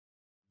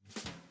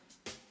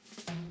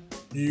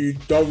You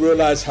don't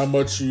realize how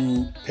much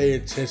you pay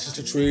attention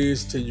to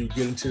trees till you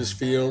get into this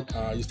field.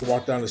 I used to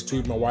walk down the street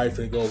with my wife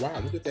and go, "Wow,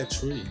 look at that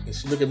tree," and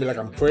she looked at me like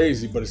I'm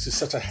crazy. But it's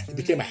just it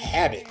became a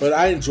habit. But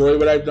I enjoy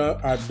what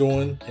I'm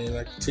doing, and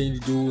I continue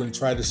to do and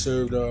try to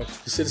serve the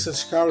citizens of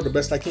Chicago the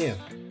best I can.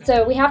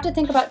 So we have to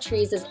think about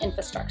trees as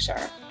infrastructure.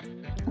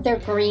 They're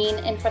green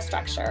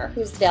infrastructure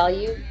whose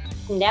value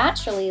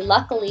naturally,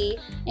 luckily,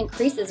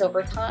 increases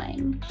over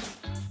time.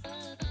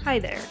 Hi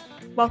there.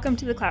 Welcome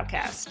to the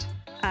Cloudcast.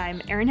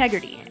 I'm Erin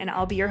Hegarty, and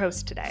I'll be your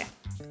host today.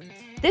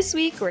 This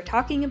week, we're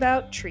talking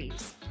about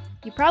trees.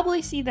 You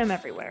probably see them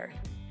everywhere,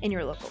 in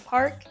your local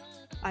park,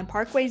 on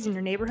parkways in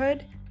your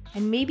neighborhood,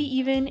 and maybe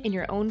even in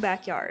your own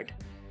backyard.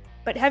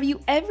 But have you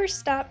ever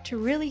stopped to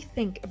really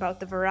think about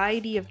the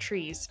variety of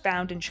trees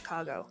found in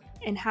Chicago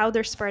and how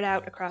they're spread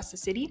out across the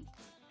city?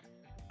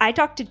 I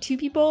talked to two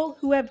people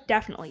who have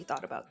definitely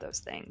thought about those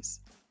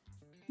things.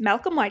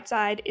 Malcolm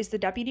Whiteside is the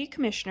Deputy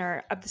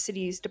Commissioner of the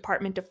city's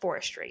Department of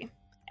Forestry,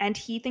 and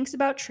he thinks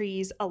about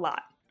trees a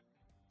lot.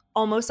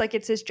 Almost like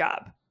it's his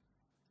job.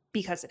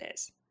 Because it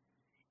is.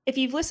 If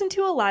you've listened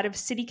to a lot of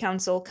city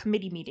council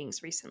committee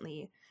meetings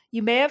recently,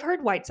 you may have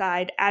heard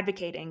Whiteside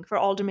advocating for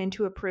aldermen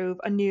to approve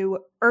a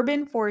new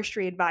Urban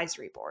Forestry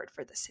Advisory Board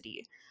for the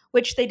city,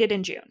 which they did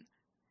in June.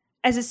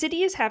 As the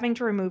city is having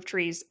to remove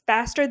trees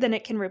faster than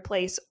it can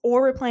replace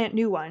or replant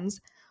new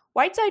ones,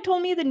 Whiteside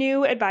told me the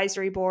new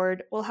advisory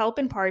board will help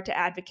in part to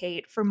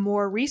advocate for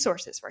more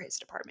resources for his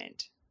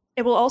department.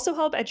 It will also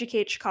help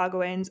educate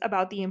Chicagoans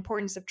about the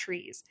importance of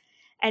trees,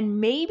 and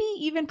maybe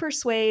even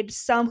persuade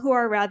some who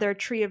are rather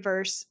tree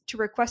averse to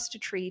request a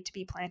tree to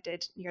be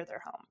planted near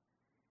their home.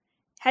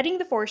 Heading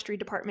the forestry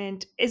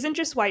department isn't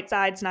just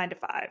Whiteside's 9 to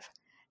 5,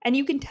 and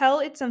you can tell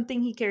it's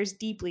something he cares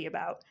deeply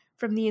about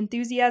from the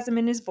enthusiasm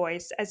in his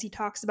voice as he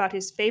talks about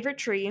his favorite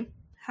tree,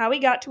 how he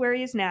got to where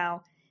he is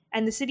now,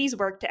 and the city's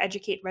work to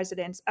educate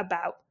residents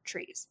about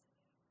trees.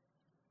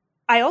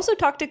 I also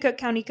talked to Cook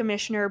County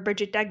Commissioner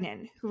Bridget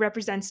Degnen, who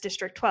represents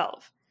District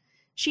 12.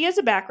 She has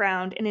a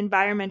background in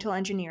environmental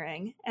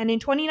engineering, and in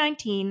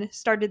 2019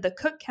 started the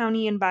Cook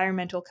County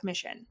Environmental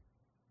Commission.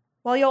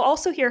 While you'll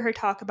also hear her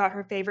talk about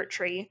her favorite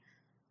tree,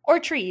 or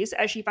trees,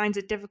 as she finds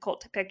it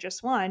difficult to pick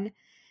just one,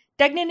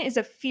 Degnen is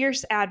a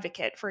fierce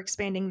advocate for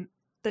expanding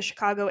the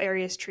Chicago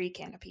area's tree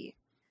canopy.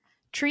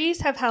 Trees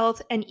have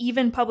health and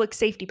even public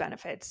safety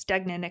benefits,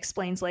 Degnen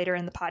explains later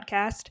in the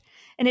podcast,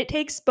 and it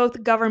takes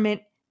both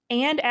government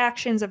and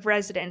actions of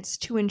residents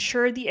to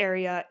ensure the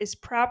area is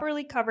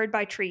properly covered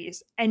by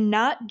trees and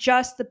not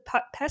just the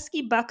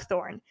pesky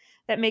buckthorn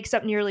that makes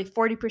up nearly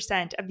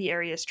 40% of the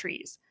area's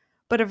trees,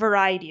 but a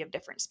variety of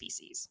different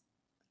species.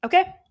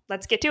 Okay,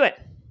 let's get to it.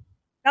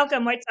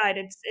 Welcome, Whiteside.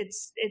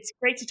 It's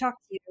great to talk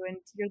to you, and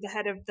you're the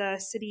head of the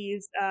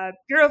city's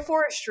Bureau of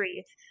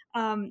Forestry.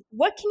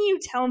 What can you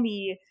tell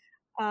me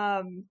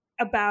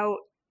about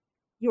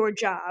your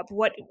job,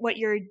 what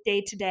your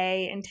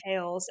day-to-day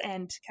entails,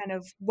 and kind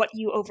of what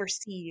you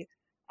oversee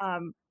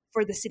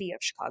for the city of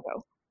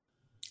Chicago?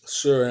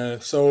 Sure.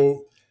 And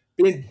so,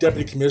 being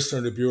Deputy Commissioner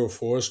of the Bureau of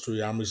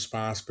Forestry, I'm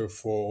responsible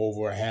for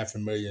over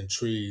 500,000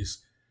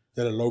 trees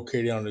that are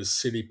located on the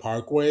city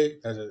parkway.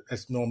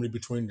 That's normally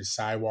between the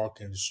sidewalk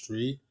and the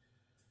street.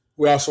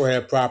 We also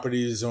have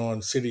properties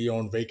on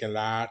city-owned vacant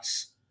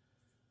lots.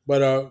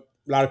 But a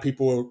lot of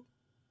people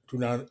do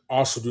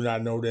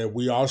not know that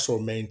we also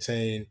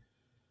maintain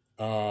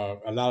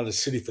a lot of the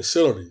city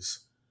facilities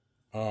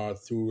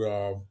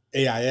through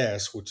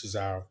AIS, which is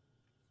our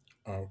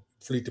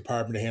fleet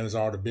department that handles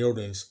all the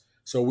buildings.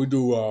 So we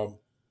do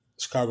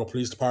Chicago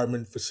Police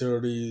Department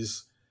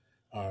facilities,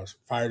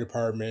 fire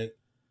department,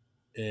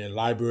 and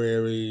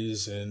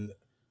libraries, and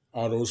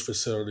all those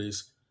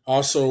facilities.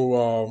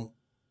 Also,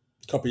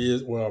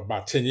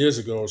 about 10 years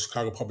ago,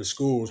 Chicago Public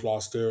Schools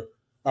lost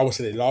I won't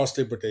say they lost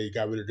it, but they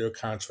got rid of their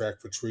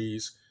contract for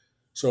trees.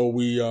 So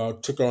we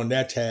took on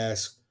that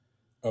task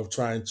of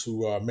trying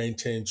to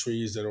maintain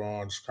trees that are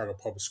on Chicago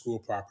Public School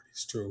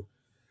properties too.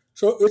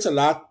 So it's a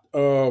lot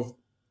of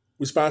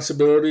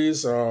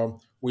responsibilities.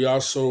 We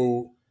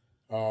also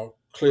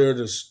clear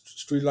the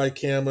streetlight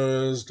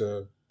cameras,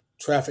 the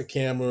traffic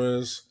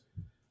cameras,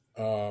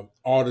 all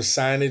the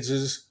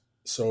signages.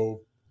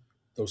 So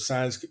those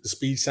signs, the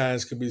speed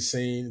signs, can be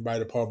seen by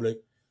the public.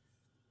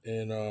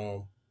 And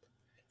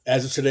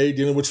as of today,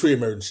 dealing with tree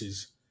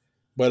emergencies.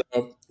 But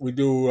we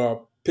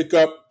do pick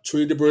up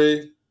tree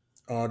debris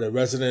that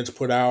residents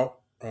put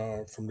out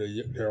from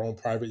their own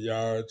private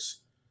yards,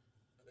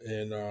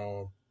 and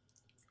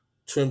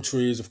trim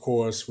trees, of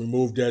course,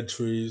 remove dead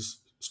trees,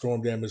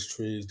 storm damaged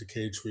trees,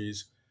 decayed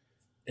trees,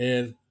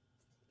 and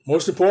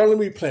most importantly,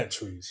 we plant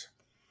trees.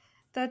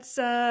 That's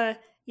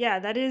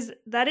that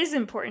is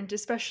important,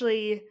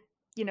 especially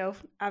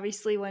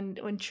obviously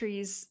when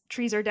trees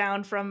are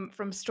down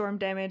from storm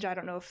damage. I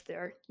don't know if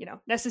they're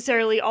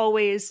necessarily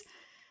always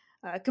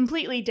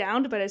completely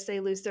downed, but as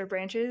they lose their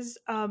branches.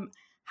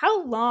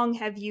 How long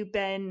have you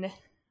been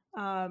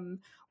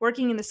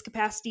working in this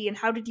capacity, and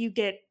how did you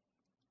get,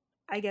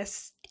 I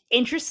guess,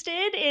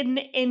 interested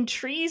in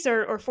trees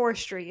or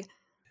forestry?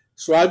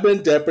 So I've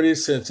been deputy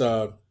since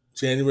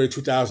January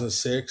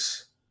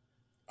 2006.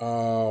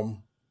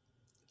 Um,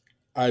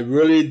 I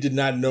really did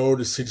not know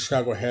the city of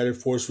Chicago had a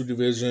forestry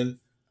division.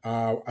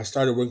 I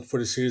started working for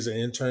the city as an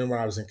intern when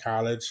I was in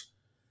college,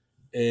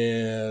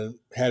 and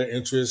had an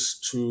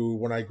interest to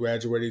when I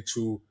graduated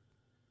to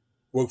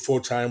work full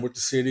time with the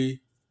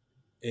city.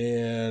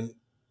 And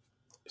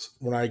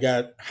when I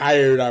got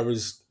hired, I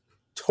was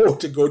told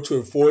to go to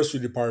a forestry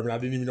department. I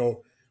didn't even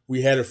know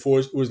we had a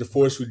forest. It was the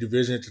forestry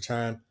division at the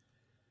time.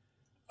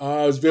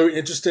 I was very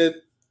interested.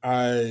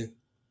 I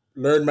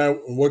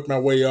worked my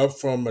way up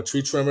from a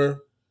tree trimmer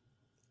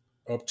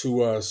up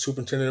to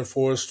superintendent of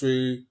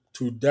forestry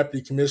to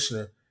deputy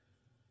commissioner,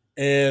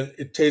 and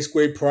it takes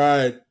great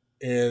pride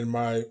in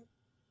my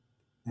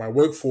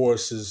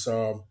workforce is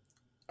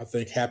I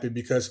think happy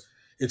because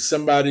it's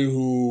somebody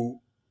who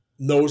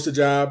knows the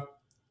job,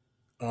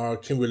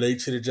 can relate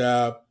to the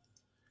job.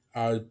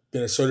 I've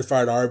been a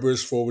certified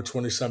arborist for over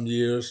 20 some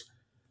years.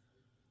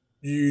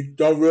 You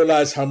don't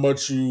realize how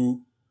much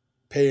you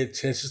pay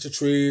attention to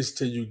trees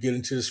till you get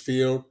into this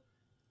field.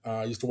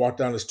 I used to walk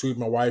down the street with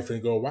my wife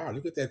and go, "Wow,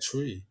 look at that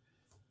tree."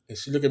 And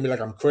she looked at me like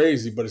I'm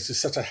crazy, but it's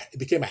just it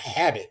became a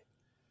habit.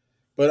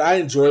 But I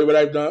enjoy what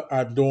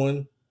I'm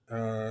doing,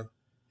 uh,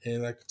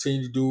 and I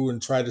continue to do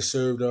and try to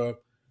serve the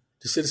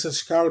citizens of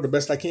Chicago the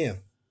best I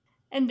can.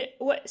 And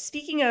what,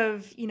 speaking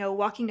of,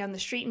 walking down the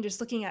street and just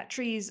looking at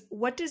trees,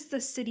 what does the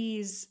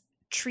city's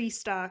tree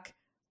stock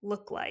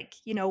look like?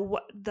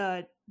 What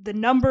the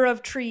number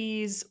of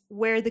trees,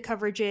 where the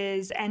coverage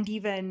is, and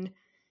even,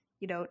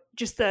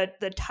 just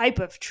the type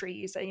of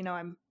trees.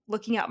 I'm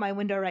looking out my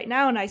window right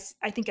now and I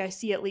think I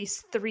see at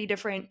least 3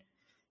 different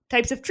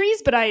types of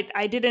trees, but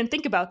I didn't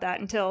think about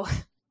that until,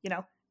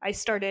 I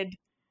started,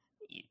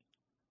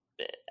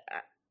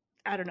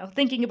 I don't know,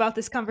 thinking about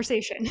this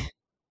conversation.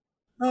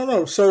 No,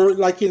 no. So,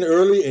 like in the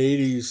early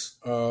 '80s,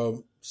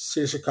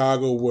 city of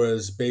Chicago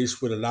was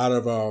based with a lot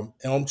of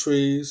elm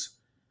trees,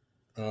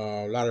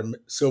 a lot of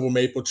silver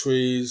maple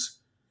trees.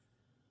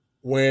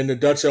 When the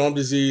Dutch elm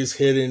disease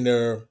hit in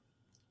the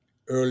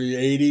early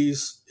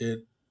 '80s,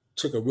 it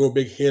took a real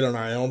big hit on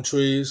our elm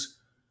trees.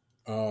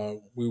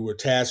 We were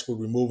tasked with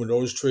removing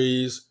those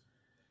trees,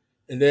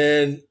 and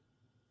then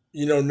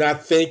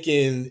not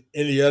thinking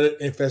any other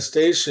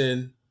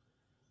infestation,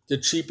 the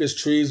cheapest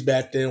trees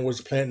back then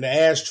was planting the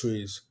ash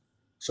trees.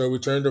 So we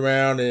turned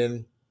around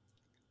and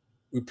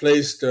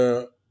replaced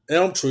the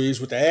elm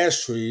trees with the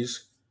ash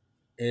trees.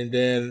 And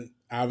then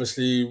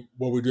obviously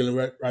what we're dealing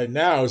with right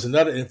now is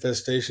another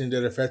infestation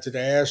that affected the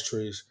ash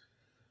trees.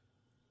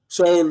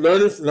 So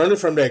learning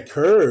from that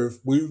curve,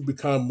 we've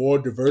become more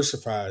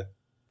diversified.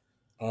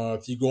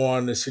 If you go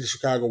on the City of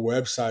Chicago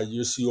website,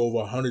 you'll see over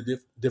 100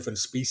 different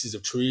species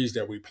of trees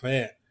that we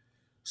plant.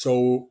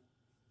 So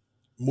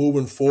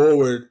moving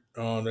forward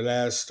on the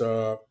last,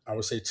 I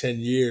would say, 10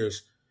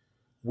 years,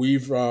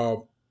 we've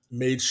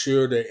made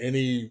sure that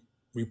any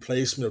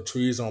replacement of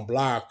trees on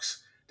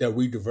blocks, that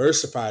we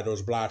diversify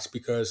those blocks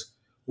because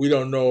we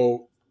don't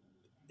know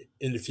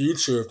in the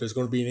future if there's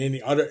going to be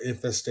any other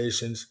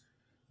infestations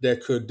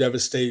that could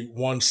devastate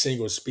one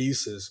single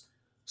species.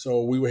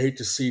 So we would hate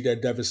to see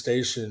that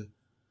devastation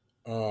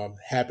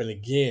happen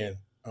again.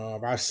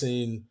 I've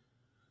seen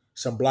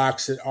some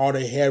blocks that all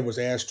they had was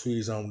ash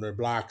trees on their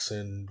blocks,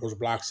 and those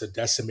blocks are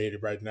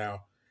decimated right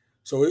now.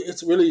 So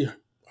it's really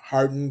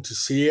heartening to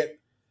see it,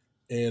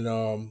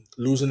 and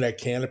losing that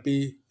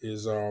canopy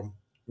is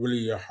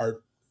really a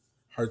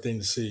hard thing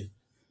to see.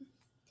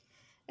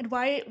 And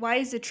why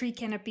is a tree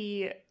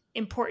canopy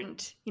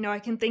important? I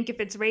can think if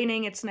it's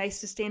raining, it's nice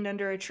to stand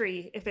under a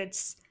tree. If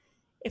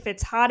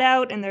it's hot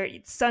out and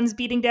the sun's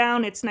beating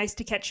down, it's nice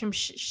to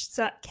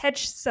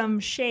catch some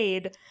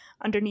shade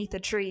underneath a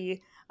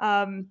tree.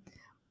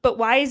 But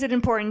why is it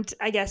important,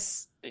 I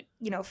guess,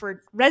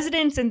 for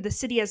residents and the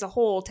city as a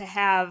whole to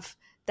have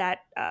that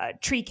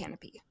tree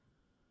canopy?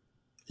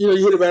 You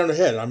hit it right on the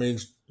head. I mean,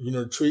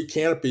 tree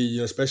canopy,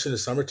 especially in the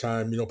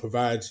summertime,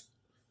 provides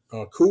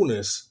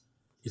coolness.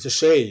 It's a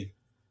shade,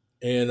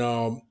 and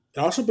it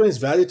also brings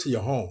value to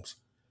your homes.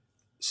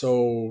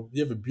 So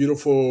you have a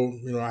beautiful,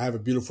 I have a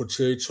beautiful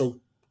cherry choke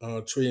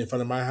tree in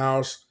front of my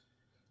house.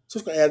 So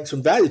it's going to add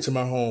some value to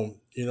my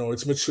home.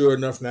 It's mature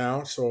enough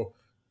now, so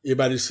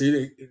everybody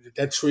see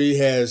that tree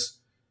has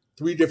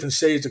 3 different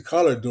shades of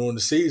color during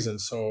the season.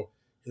 So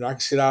I can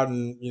sit out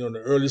in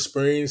the early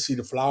spring, see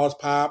the flowers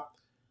pop,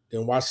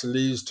 then watch the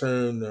leaves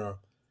turn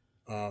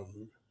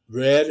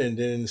red, and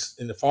then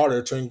in the fall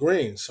they'll turn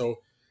green. So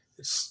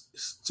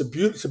it's a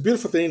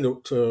beautiful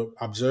thing to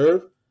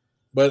observe.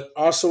 But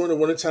also in the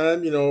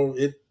wintertime,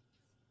 it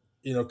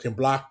can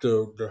block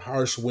the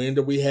harsh wind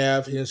that we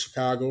have here in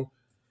Chicago.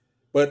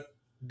 But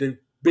the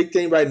big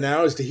thing right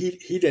now is the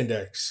heat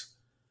index.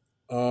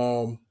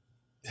 Um,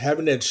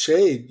 Having that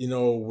shade,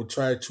 will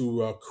try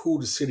to cool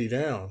the city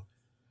down,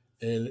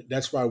 and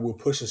that's why we're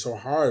pushing so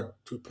hard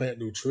to plant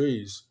new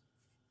trees.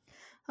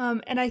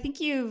 And I think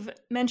you've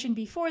mentioned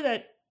before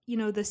that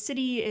the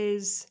city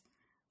is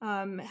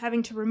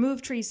having to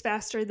remove trees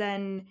faster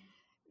than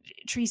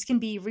trees can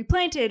be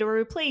replanted or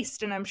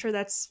replaced, and I'm sure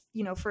that's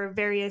for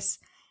various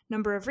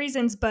number of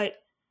reasons. But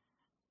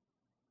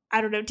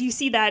I don't know, do you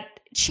see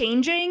that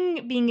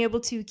changing, being able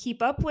to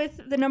keep up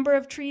with the number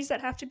of trees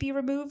that have to be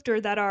removed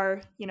or that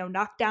are,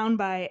 knocked down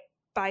by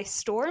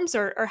storms,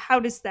 or how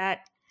does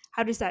that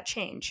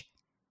change?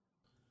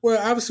 Well,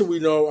 obviously, we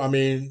know. I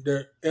mean,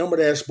 the Elmer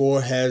Ash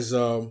borer has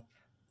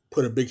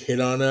put a big hit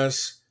on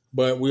us,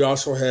 but we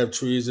also have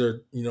trees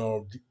that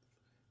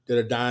that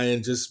are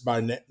dying just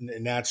by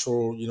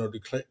natural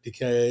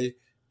decay,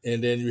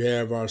 and then you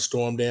have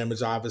storm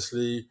damage.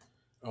 Obviously,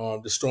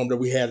 the storm that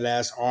we had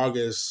last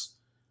August,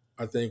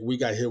 I think we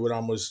got hit with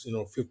almost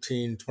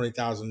 15,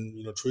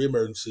 20,000 tree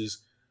emergencies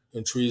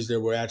and trees that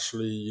were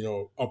actually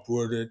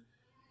uprooted,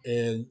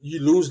 and you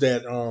lose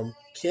that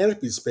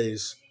canopy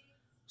space.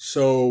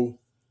 So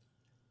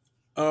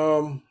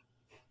um,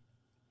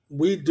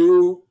 we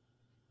do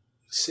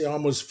see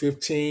almost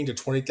 15 to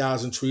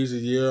 20,000 trees a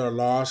year are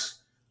lost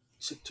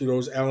to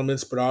those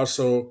elements, but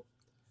also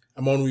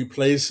I'm only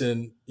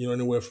replacing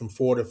anywhere from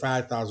 4 to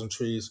 5,000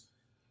 trees.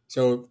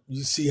 So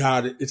you see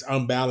how it's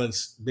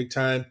unbalanced big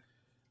time.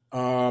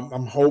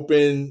 I'm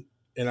hoping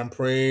and I'm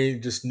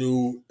praying this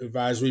new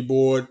advisory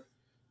board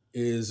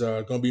is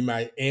going to be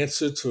my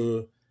answer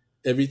to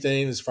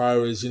everything as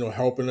far as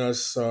helping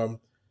us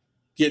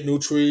get new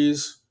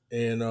trees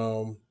and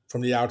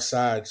from the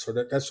outside. So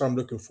that's what I'm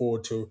looking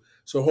forward to.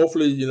 So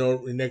hopefully,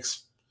 the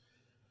next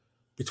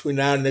between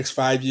now and the next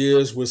 5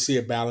 years, we'll see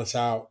it balance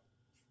out.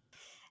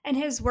 And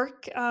has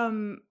work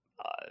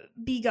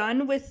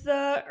begun with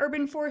the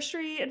Urban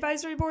Forestry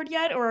Advisory Board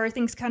yet, or are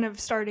things kind of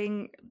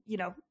starting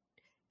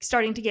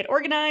to get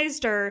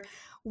organized, or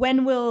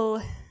when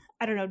will,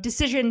 I don't know,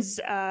 decisions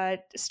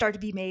start to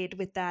be made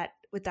with that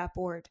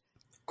board?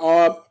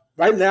 Uh,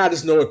 right now, I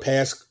just know it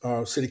passed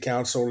city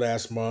council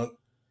last month.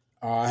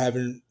 I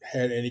haven't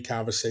had any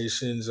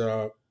conversations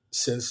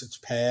since it's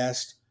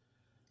passed.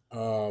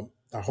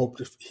 I hope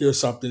to hear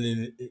something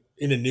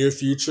in the near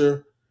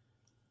future,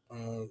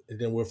 and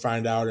then we'll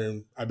find out.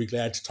 And I'd be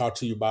glad to talk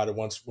to you about it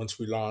once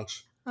we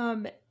launch.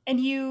 Um, and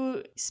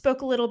you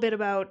spoke a little bit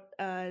about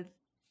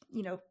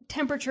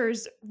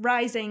temperatures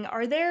rising.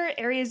 Are there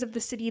areas of the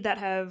city that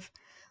have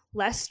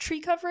less tree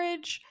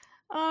coverage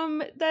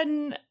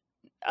than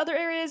other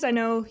areas? I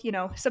know,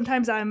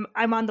 sometimes I'm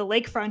on the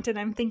lakefront and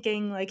I'm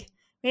thinking like,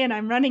 man,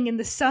 I'm running in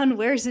the sun.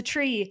 Where's a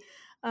tree?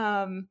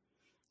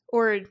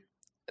 Or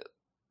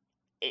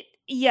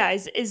yeah,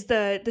 is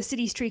the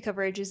city's tree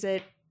coverage, is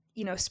it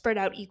spread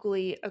out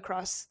equally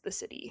across the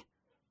city?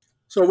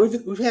 So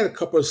we've had a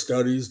couple of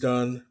studies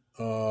done.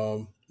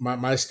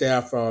 My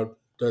staff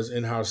does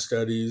in-house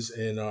studies,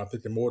 and I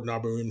think the Morton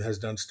Arboretum has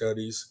done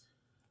studies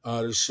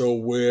to show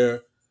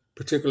where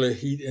particular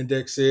heat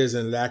index is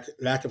and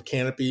lack of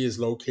canopy is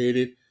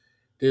located.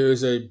 There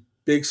is a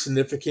big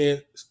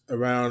significant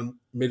around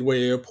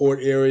Midway Airport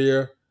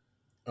area,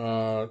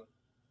 uh,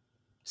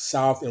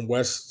 south and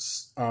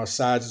west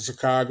sides of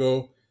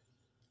Chicago,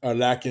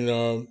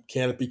 lacking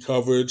canopy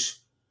coverage.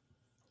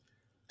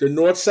 The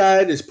north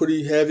side is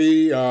pretty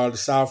heavy. The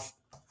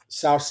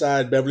south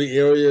side Beverly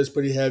area is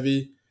pretty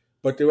heavy,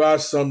 but there are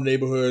some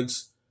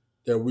neighborhoods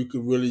that we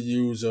could really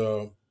use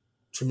a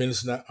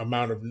tremendous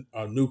amount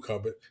of new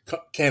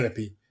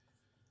canopy.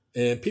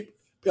 And people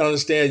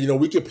understand,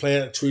 we could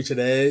plant a tree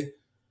today,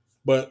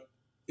 but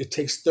it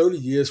takes 30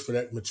 years for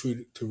that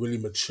tree to really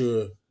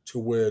mature to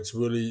where it's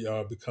really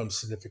becomes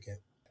significant.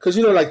 Because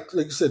like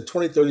you said,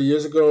 20, 30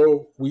 years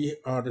ago, we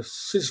the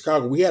city of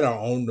Chicago, we had our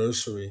own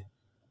nursery.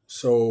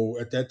 So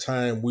at that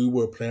time, we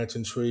were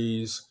planting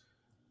trees,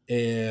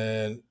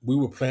 and we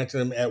were planting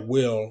them at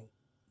will.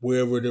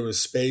 Wherever there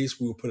was space,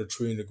 we would put a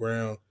tree in the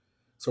ground.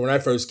 So when I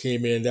first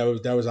came in,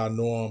 that was our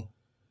norm.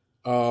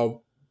 Uh,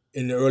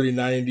 in the early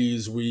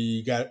 '90s,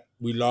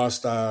 we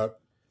lost our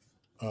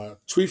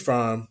tree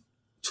farm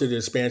to the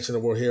expansion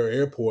of O'Hare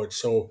Airport.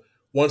 So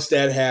once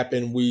that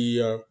happened,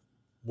 we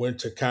went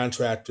to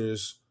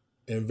contractors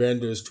and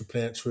vendors to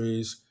plant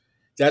trees.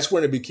 That's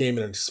when it became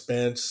an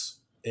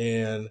expense,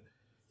 and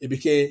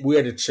we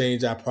had to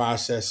change our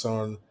process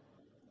on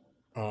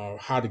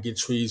how to get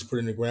trees put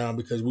in the ground,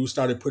 because we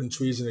started putting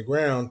trees in the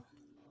ground,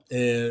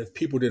 and if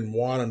people didn't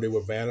want them, they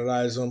would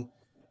vandalize them.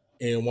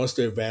 And once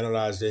they're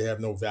vandalized, they have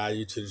no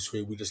value to the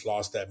tree. We just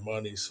lost that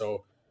money.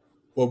 So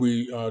what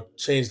we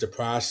changed the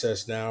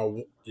process now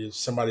is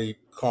somebody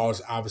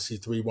calls, obviously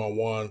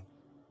 311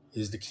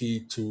 is the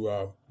key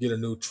to get a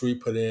new tree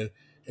put in.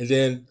 And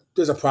then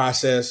there's a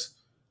process.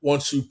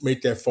 Once you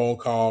make that phone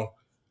call,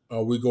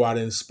 we go out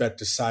and inspect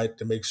the site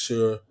to make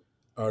sure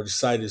the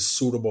site is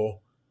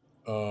suitable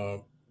uh,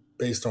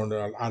 based on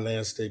our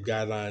landscape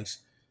guidelines.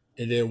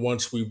 And then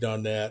once we've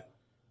done that,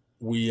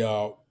 we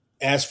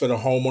ask for the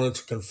homeowner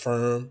to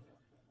confirm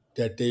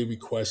that they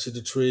requested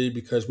the tree,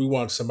 because we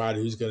want somebody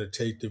who's going to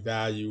take the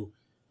value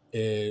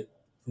and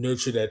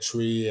nurture that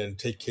tree and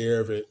take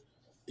care of it,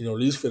 at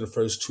least for the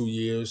first 2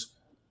 years.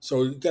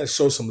 So you got to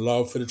show some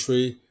love for the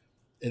tree.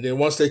 And then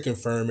once they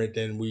confirm it,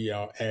 then we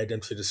add them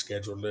to the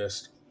scheduled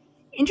list.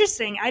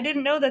 Interesting. I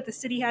didn't know that the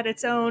city had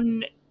its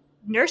own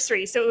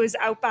nursery, so it was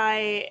out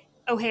by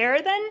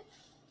O'Hare then.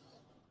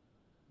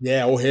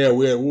 Yeah, O'Hare,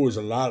 we was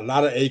a lot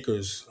of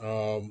acres.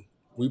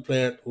 We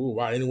plant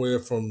wow, anywhere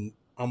from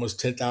almost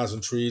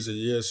 10,000 trees a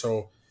year.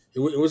 So it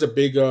was a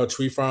big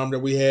tree farm that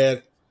we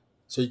had.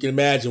 So you can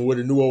imagine where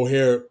the new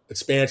O'Hare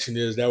expansion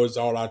is. That was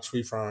all our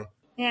tree farm.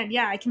 And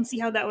yeah, I can see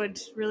how that would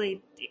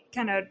really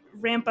kind of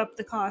ramp up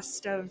the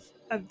cost of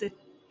the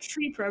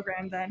tree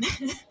program then.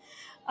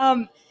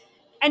 um,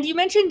 and you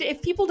mentioned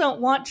if people don't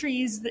want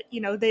trees, that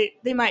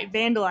they might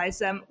vandalize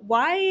them.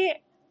 Why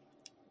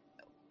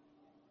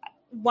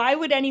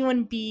would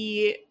anyone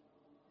be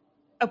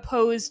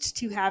opposed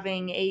to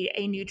having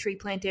a new tree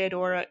planted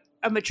or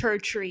a mature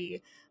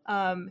tree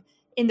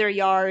in their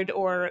yard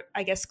or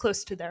I guess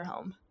close to their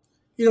home?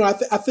 I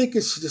think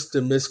it's just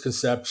a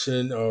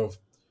misconception of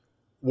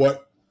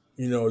what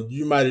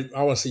you might.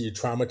 I want to say you're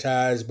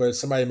traumatized, but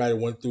somebody might have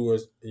went through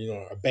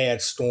a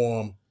bad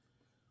storm,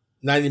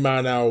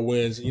 90-mile-an-hour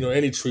winds.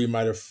 Any tree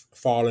might have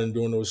fallen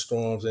during those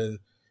storms, and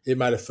it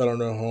might have fell on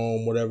their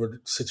home, whatever the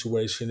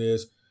situation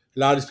is. A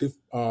lot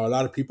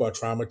of people are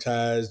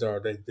traumatized,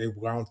 or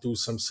they've gone through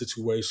some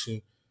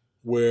situation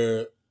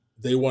where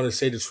they want to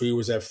say the tree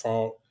was at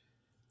fault,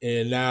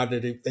 and now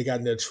that they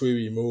gotten their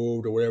tree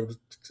removed or whatever the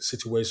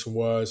situation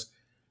was,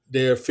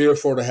 they're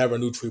fearful to have a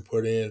new tree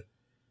put in.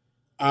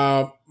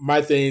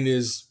 My thing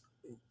is,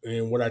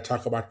 and what I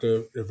talk about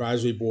the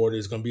advisory board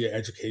is going to be an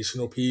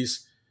educational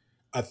piece.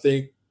 I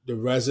think the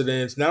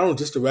residents, not only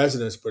just the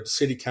residents, but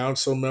city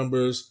council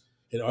members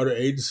and other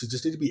agencies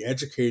just need to be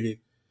educated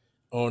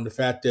on the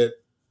fact that,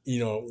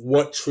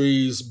 what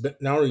trees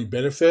not only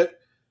benefit,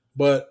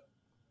 but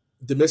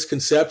the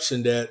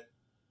misconception that,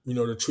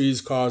 the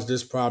trees cause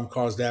this problem,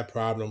 cause that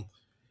problem.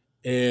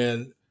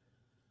 And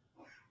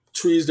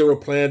trees that were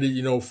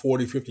planted,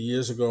 40, 50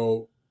 years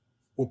ago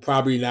were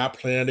probably not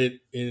planted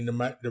in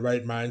the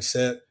right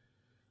mindset.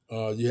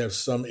 You have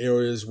some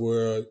areas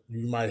where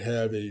you might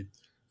have a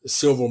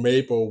silver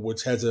maple,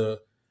 which has a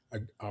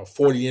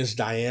 40-inch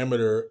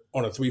diameter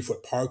on a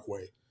 3-foot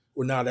parkway.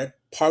 Well, now that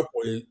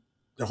parkway,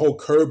 the whole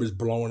curb is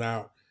blown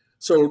out.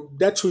 So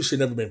that tree should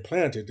never been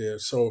planted there.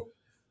 So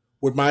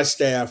with my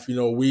staff,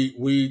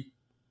 we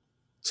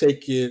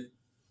take it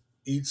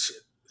each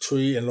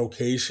tree and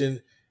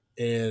location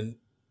and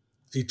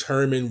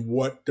determine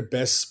what the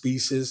best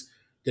species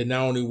that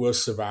not only will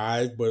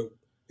survive but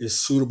is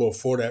suitable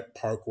for that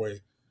parkway.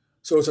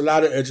 So it's a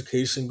lot of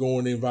education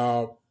going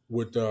involved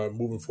with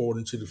moving forward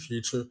into the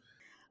future.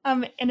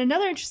 And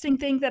another interesting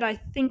thing that I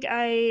think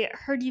I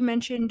heard you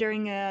mention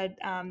during a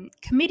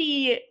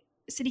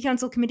city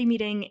council committee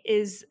meeting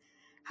is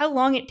how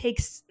long it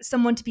takes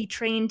someone to be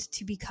trained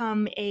to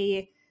become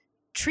a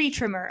tree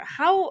trimmer.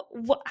 How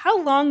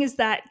long is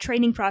that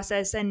training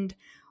process, and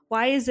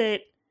why is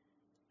it?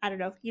 I don't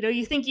know.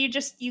 You think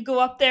you go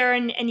up there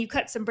and you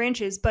cut some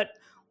branches, but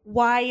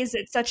why is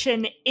it such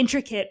an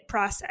intricate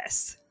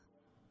process?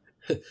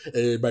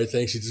 Everybody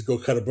thinks you just go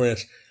cut a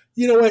branch.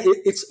 You know what?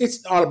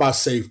 It's all about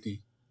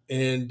safety,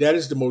 and that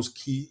is the most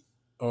key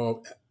uh,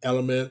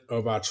 element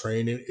of our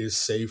training is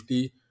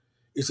safety.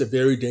 It's a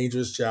very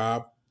dangerous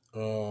job.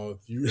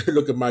 If you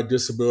look at my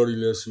disability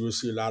list, you will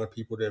see a lot of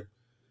people that have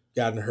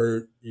gotten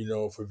hurt,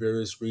 for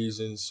various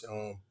reasons,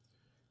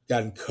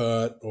 gotten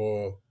cut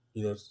or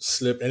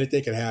slipped.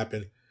 Anything can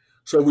happen.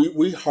 So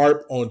we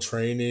harp on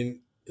training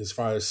as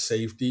far as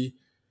safety.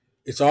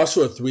 It's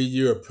also a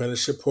 3-year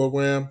apprenticeship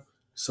program.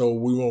 So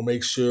we want to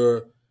make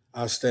sure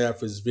our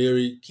staff is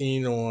very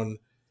keen on,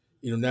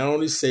 not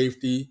only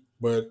safety,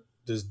 but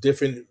there's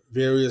different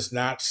various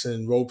knots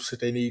and ropes that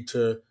they need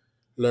to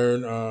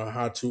learn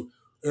how to.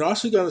 And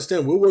also, you got to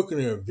understand, we're working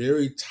in a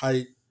very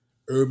tight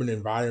urban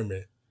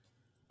environment.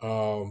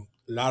 A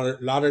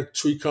lot of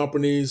tree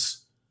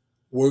companies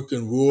work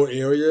in rural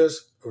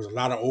areas. There's a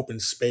lot of open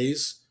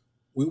space.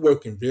 We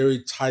work in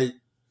very tight,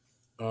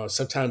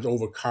 sometimes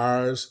over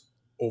cars,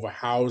 over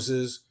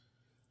houses.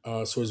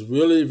 So it's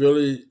really,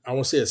 really, I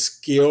won't say a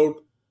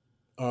skilled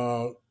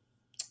uh,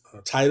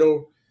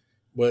 title,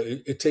 but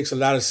it takes a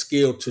lot of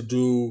skill to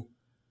do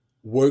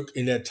work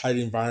in that tight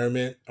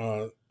environment.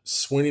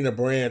 Swinging a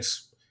branch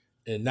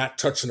and not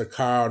touching the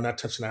car, not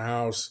touching the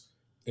house,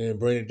 and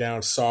bring it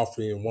down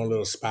softly in one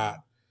little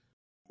spot.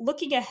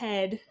 Looking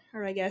ahead,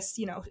 or I guess,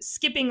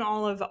 skipping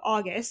all of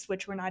August,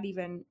 which we're not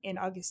even in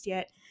August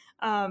yet,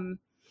 um,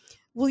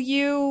 will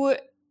you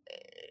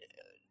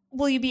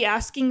be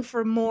asking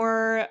for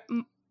more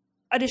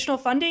additional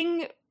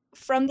funding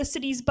from the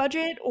city's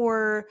budget,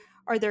 or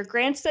are there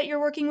grants that you're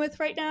working with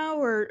right now,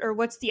 or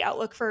what's the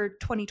outlook for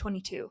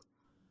 2022?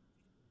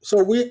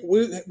 So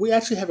we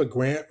actually have a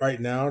grant right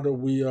now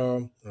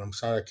that I'm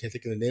sorry I can't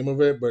think of the name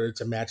of it, but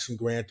it's a matching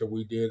grant that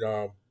we did.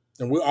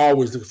 And we're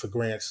always looking for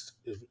grants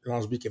as long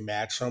as we can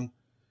match them.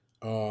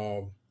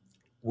 Um,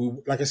 we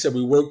like I said,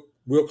 we work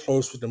real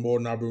close with the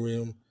Morton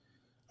Arboretum,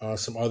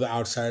 some other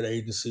outside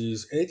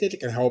agencies, anything that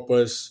can help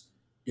us,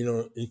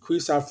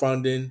 increase our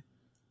funding,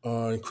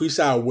 increase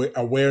our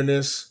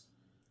awareness,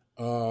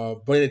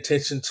 bring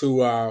attention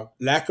to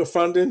lack of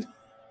funding,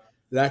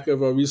 lack of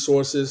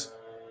resources.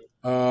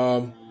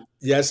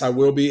 Yes, I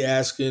will be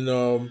asking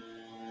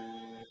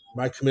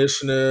my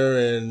commissioner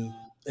and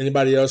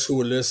anybody else who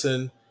will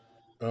listen,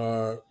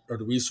 or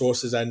the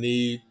resources I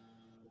need.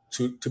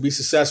 to be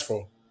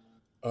successful.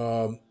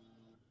 A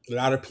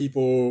lot of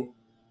people,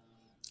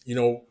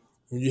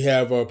 when you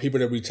have people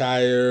that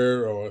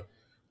retire or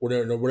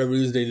whatever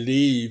reason they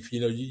leave,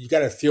 you got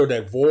to fill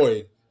that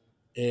void,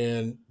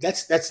 and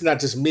that's not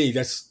just me.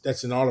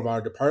 That's in all of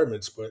our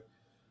departments. But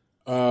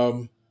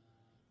um,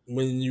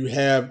 when you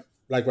have,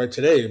 like right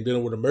today, I'm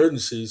dealing with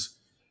emergencies,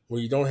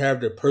 when you don't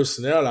have the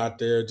personnel out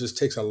there, it just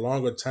takes a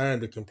longer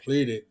time to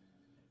complete it,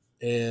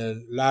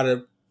 and a lot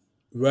of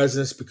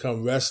residents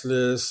become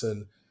restless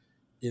and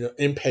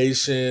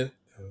impatient.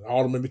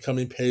 All of them become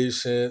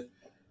impatient.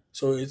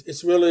 So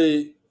it's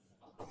really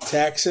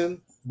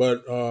taxing,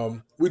 but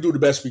we do the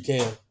best we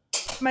can.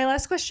 My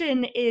last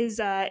question is,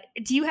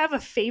 do you have a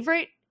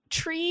favorite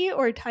tree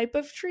or type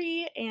of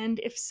tree? And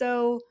if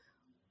so,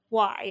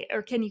 why?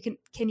 Or can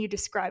you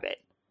describe it?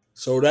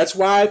 So that's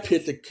why I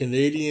picked the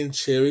Canadian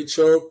cherry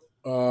choke.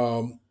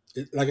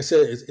 Like I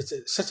said,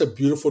 it's such a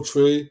beautiful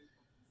tree.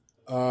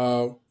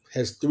 Uh,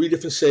 has three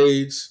different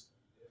shades.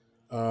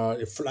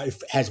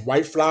 It has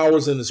white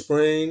flowers in the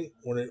spring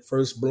when it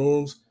first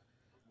blooms.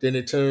 Then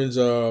it turns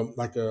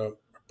like a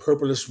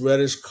purplish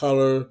reddish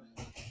color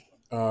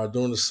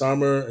during the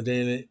summer, and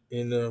then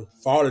in the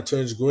fall it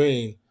turns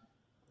green.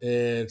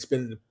 And it's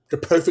been the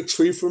perfect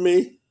tree for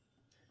me.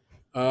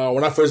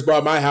 When I first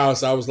bought my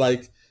house, I was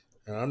like,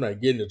 I'm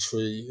not getting a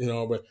tree,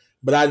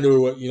 but I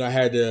knew I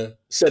had to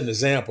set an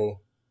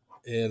example,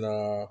 and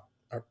I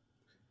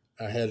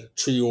had a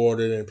tree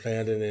ordered and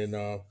planted, and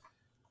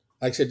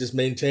like I said, just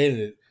maintaining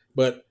it.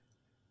 But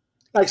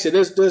like I said,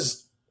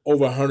 there's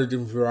over 100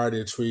 different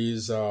variety of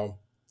trees.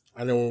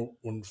 I know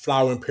when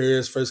flowering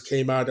pears first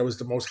came out, that was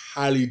the most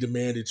highly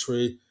demanded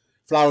tree.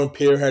 Flowering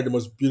pear had the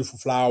most beautiful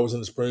flowers in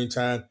the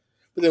springtime,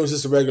 but then it was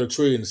just a regular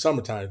tree in the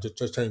summertime,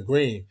 just turned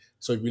green.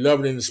 So if you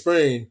love it in the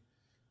spring,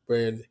 but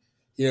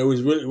it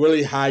was really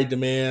really high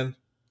demand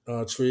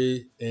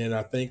tree, and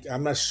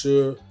I'm not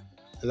sure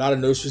a lot of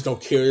nurseries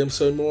don't carry them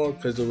so anymore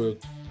because they were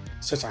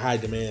such a high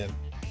demand.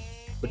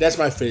 But that's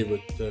my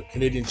favorite, the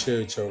Canadian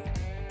cherry choke.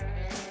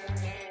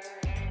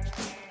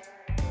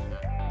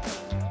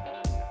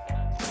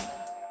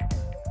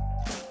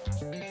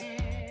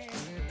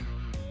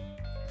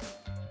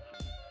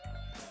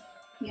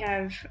 We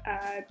have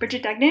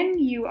Bridget Degnen.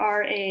 You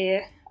are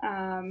a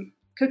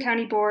Cook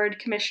County Board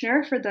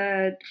Commissioner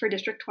for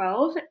District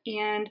 12,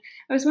 and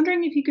I was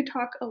wondering if you could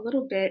talk a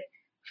little bit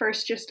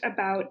first just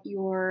about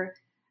your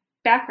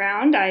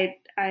background. I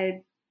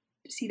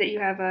see that you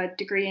have a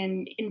degree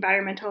in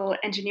environmental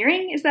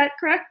engineering. Is that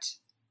correct?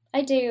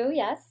 I do,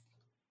 yes.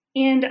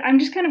 And I'm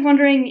just kind of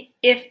wondering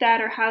if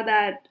that or how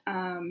that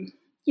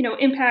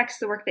impacts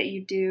the work that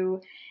you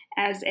do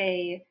as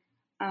a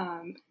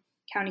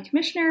county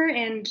commissioner,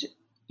 and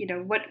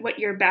what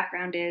your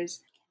background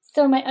is.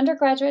 So my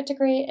undergraduate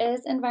degree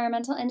is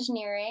environmental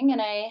engineering,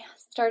 and I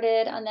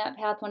started on that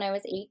path when I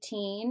was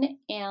 18.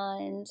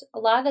 And a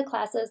lot of the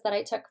classes that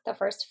I took the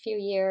first few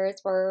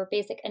years were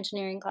basic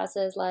engineering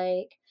classes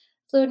like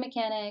fluid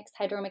mechanics,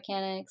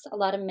 hydromechanics, a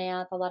lot of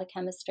math, a lot of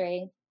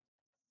chemistry.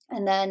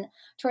 And then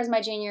towards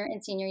my junior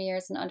and senior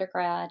years in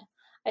undergrad,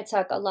 I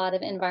took a lot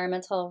of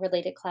environmental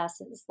related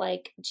classes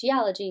like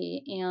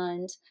geology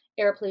and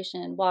air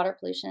pollution, water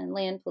pollution,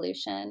 land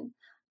pollution.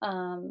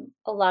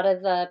 A lot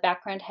of the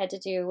background had to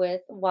do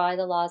with why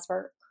the laws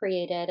were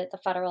created at the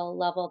federal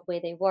level the way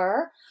they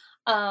were.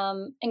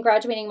 And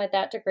graduating with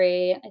that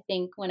degree, I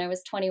think when I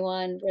was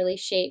 21, really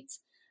shaped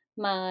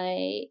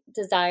my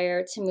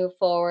desire to move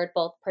forward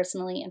both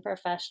personally and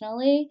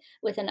professionally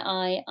with an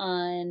eye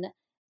on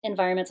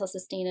environmental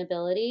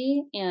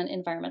sustainability and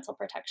environmental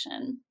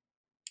protection.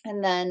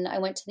 And then I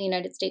went to the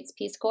United States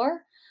Peace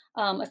Corps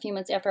a few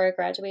months after I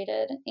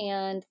graduated,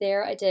 and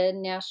there I did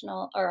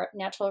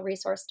natural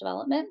resource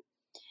development.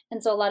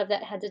 And so a lot of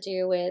that had to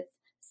do with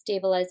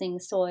stabilizing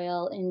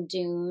soil in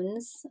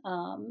dunes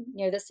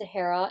near the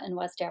Sahara in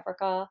West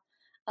Africa,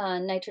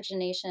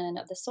 nitrogenation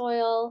of the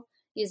soil,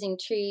 using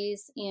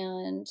trees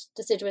and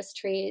deciduous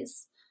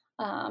trees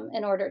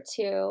in order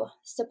to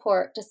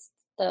support just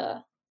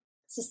the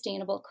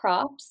sustainable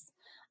crops.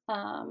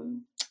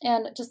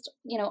 And just,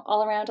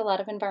 all around a lot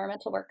of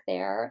environmental work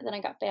there. Then I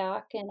got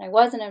back and I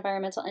was an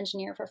environmental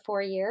engineer for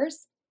 4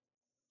 years.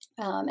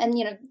 And,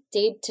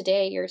 day to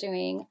day, you're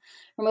doing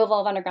removal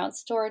of underground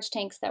storage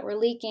tanks that were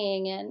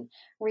leaking and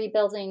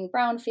rebuilding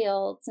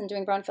brownfields and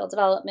doing brownfield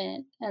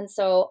development. And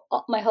so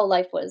my whole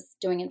life was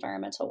doing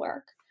environmental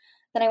work.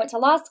 Then I went to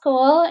law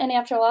school, and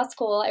after law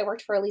school, I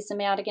worked for Lisa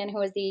Madigan, who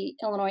was the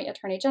Illinois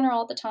Attorney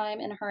General at the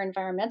time, in her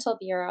environmental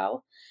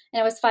bureau.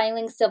 And I was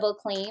filing civil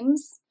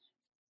claims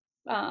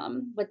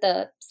with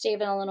the state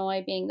of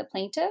Illinois being the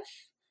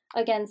plaintiff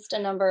against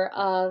a number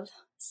of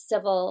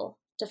civil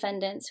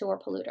defendants who were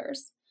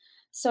polluters.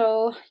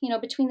 So,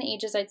 between the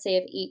ages, I'd say,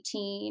 of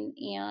 18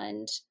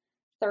 and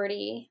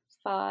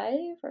 35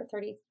 or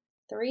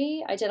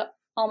 33, I did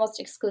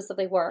almost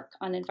exclusively work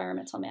on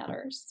environmental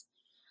matters.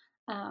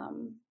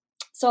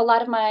 So a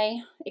lot of my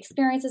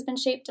experience has been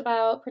shaped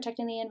about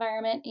protecting the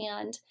environment,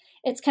 and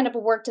it's kind of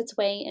worked its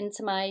way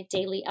into my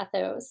daily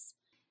ethos.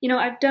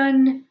 I've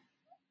done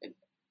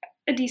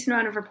a decent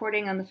amount of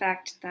reporting on the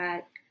fact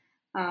that,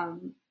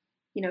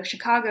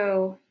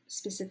 Chicago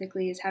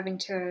specifically is having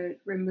to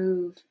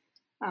remove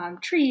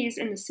trees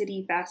in the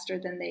city faster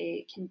than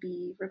they can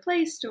be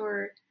replaced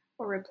or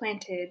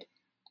replanted.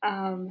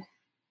 How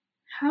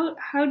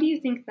do you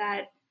think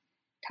that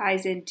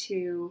ties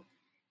into,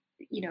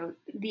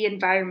 the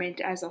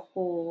environment as a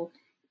whole,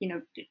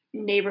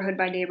 neighborhood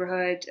by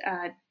neighborhood,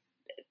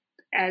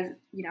 as,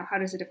 how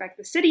does it affect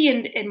the city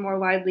and more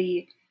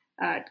widely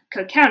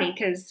Cook County?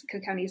 Because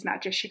Cook County is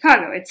not just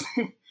Chicago. It's,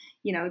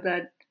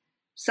 the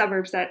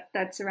suburbs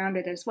that surround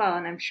it as well.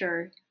 And I'm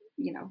sure,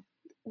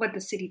 what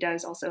the city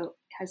does also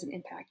has an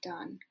impact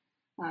on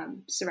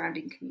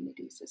surrounding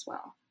communities as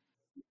well.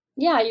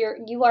 Yeah,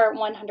 you are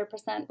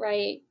 100%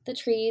 right. The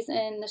trees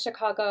in the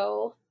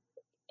Chicago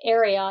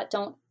area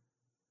don't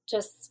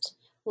just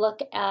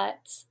look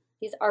at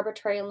these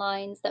arbitrary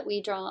lines that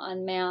we draw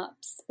on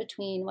maps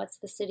between what's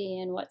the city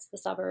and what's the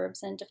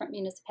suburbs and different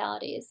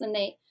municipalities. And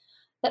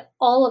that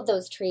all of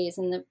those trees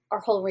in our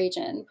whole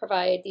region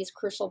provide these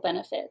crucial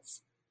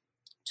benefits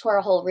to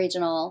our whole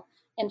regional,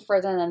 and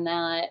further than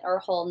that, our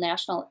whole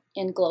national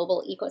and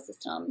global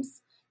ecosystems.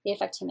 They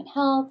affect human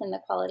health and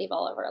the quality of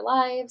all of our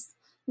lives.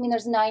 I mean,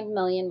 there's 9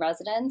 million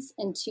residents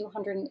in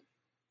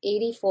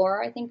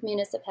 284, I think,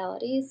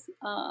 municipalities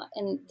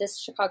in this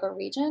Chicago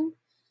region.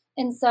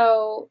 And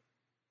so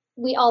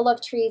we all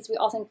love trees. We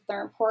all think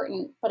they're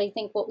important. But I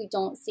think what we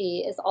don't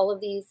see is all of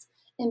these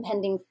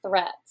impending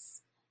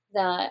threats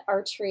that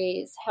our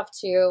trees have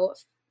to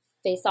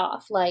face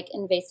off, like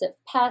invasive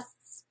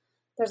pests.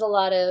 There's a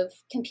lot of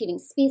competing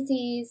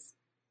species.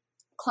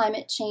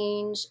 Climate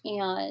change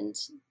and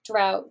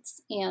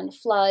droughts and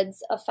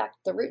floods affect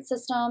the root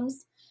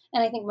systems.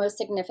 And I think most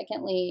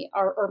significantly,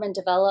 our urban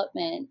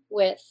development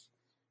with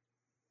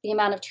the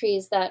amount of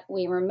trees that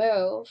we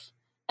remove,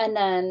 and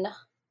then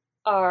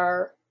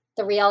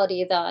the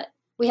reality that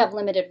we have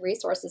limited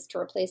resources to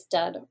replace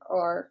dead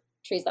or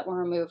trees that were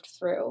removed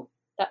through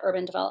that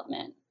urban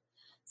development.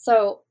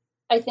 So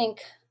I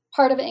think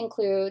part of it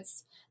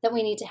includes that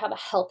we need to have a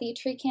healthy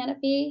tree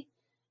canopy.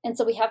 And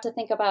so we have to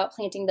think about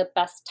planting the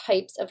best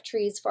types of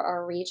trees for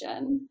our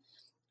region.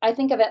 I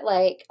think of it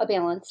like a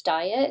balanced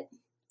diet.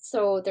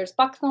 So there's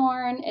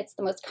buckthorn. It's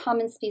the most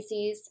common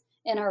species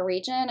in our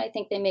region. I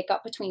think they make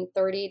up between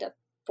 30 to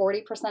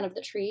 40% of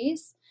the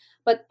trees.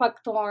 But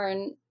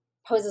buckthorn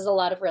poses a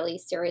lot of really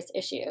serious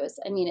issues.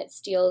 I mean, it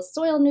steals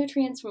soil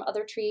nutrients from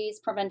other trees,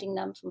 preventing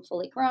them from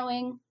fully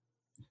growing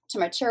to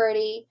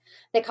maturity.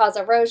 They cause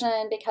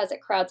erosion because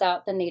it crowds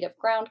out the native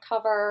ground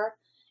cover.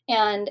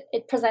 And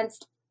it presents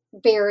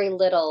very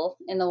little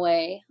in the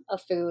way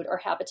of food or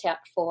habitat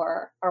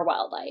for our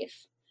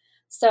wildlife.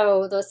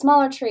 So those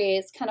smaller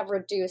trees kind of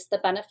reduce the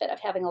benefit of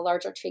having a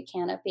larger tree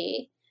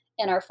canopy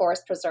in our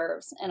forest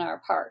preserves and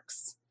our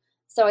parks.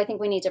 So I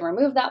think we need to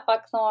remove that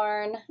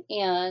buckthorn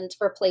and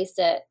replace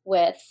it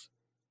with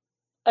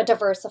a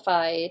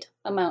diversified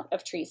amount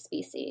of tree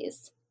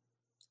species.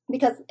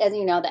 Because as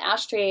you know, the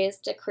ash trees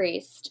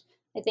decreased,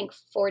 I think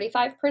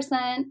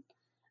 45%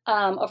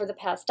 over the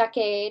past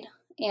decade.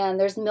 And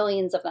there's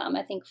millions of them.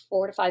 I think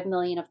 4 to 5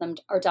 million of them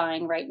are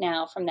dying right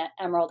now from that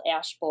emerald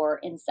ash borer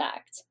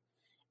insect.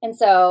 And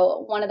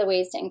so one of the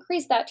ways to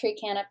increase that tree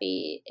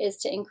canopy is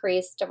to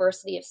increase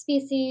diversity of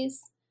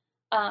species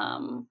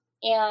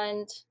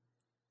and,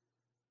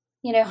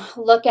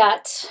 look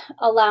at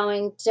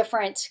allowing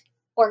different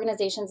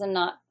organizations and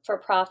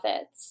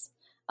not-for-profits,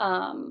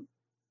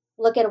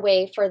 look at a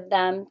way for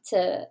them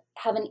to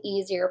have an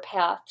easier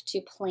path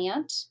to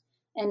plant,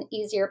 an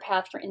easier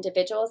path for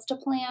individuals to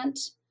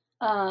plant.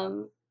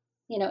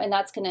 And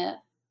that's going to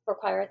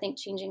require, I think,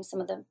 changing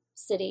some of the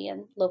city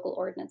and local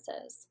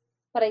ordinances.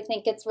 But I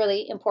think it's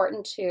really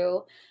important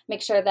to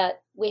make sure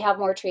that we have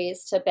more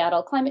trees to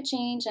battle climate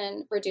change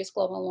and reduce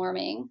global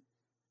warming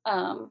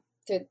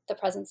through the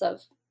presence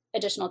of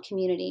additional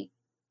community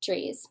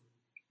trees.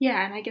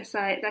 Yeah, and I guess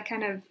that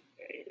kind of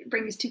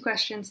brings two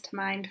questions to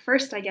mind.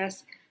 First, I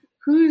guess,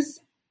 whose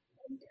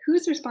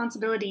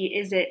responsibility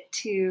is it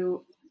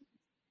to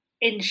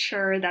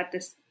ensure that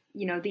this,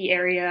 the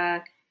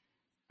area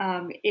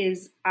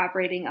is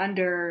operating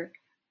under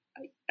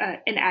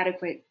an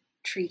adequate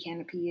tree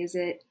canopy? Is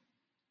it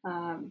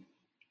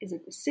the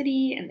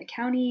city and the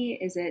county?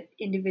 Is it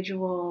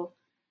individual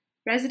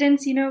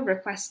residents,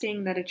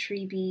 requesting that a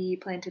tree be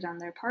planted on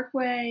their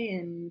parkway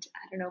and,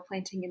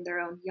 planting in their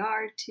own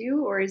yard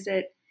too? Or is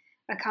it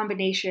a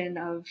combination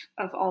of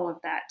all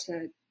of that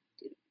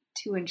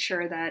to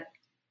ensure that,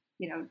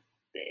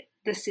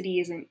 the city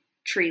isn't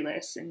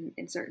treeless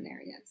in certain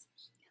areas?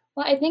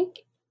 Well, I think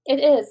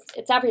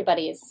it's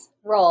everybody's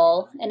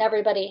role and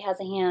everybody has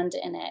a hand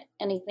in it.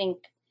 And I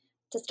think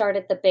to start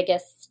at the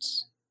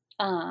biggest,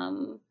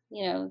 I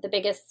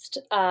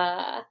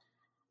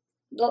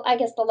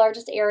guess the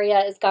largest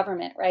area is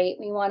government, right?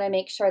 We want to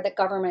make sure that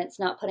government's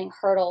not putting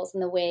hurdles in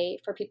the way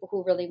for people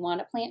who really want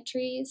to plant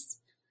trees.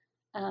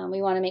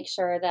 We want to make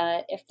sure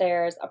that if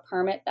there's a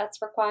permit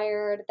that's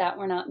required, that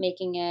we're not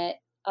making it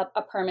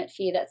a permit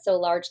fee that's so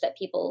large that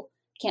people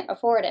can't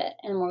afford it.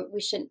 And we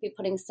shouldn't be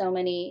putting so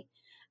many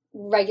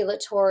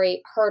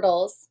regulatory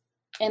hurdles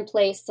in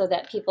place so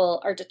that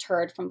people are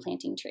deterred from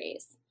planting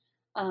trees.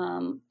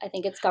 I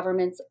think it's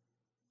government's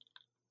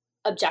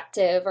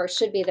objective, or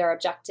should be their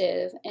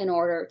objective, in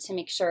order to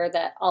make sure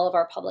that all of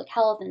our public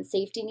health and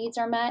safety needs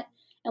are met.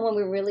 And when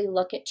we really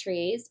look at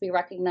trees, we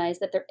recognize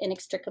that they're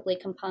inextricably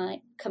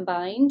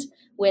combined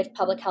with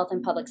public health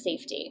and public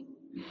safety.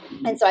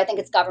 And so I think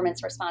it's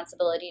government's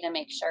responsibility to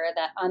make sure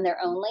that on their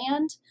own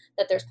land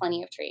that there's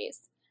plenty of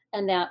trees,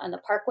 and that on the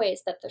parkways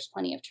that there's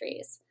plenty of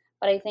trees.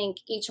 But I think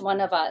each one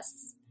of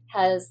us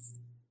has,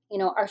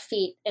 our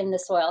feet in the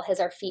soil, has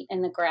our feet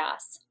in the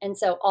grass. And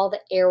so all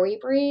the air we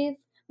breathe,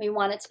 we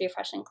want it to be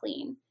fresh and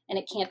clean. And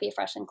it can't be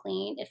fresh and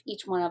clean if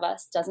each one of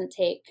us doesn't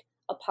take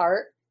a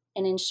part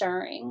in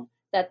ensuring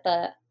that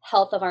the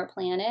health of our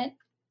planet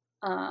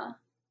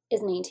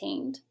is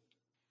maintained.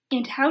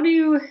 And how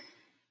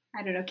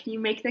I don't know, can you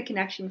make the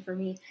connection for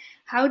me?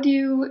 How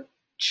do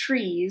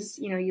trees,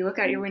 you look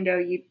out your window,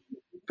 you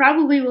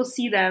probably will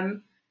see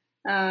them,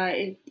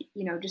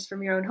 just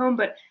from your own home,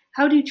 but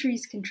how do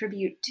trees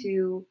contribute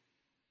to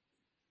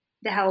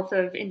the health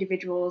of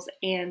individuals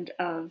and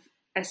of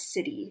a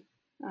city?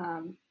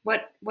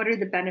 What are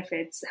the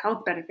benefits,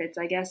 health benefits,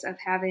 I guess, of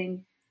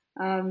having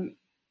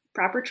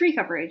proper tree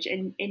coverage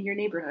in your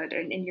neighborhood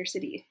and in your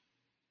city?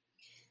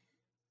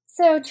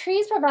 So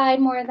trees provide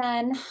more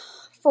than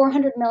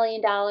 $400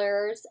 million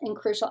in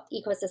crucial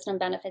ecosystem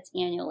benefits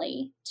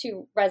annually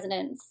to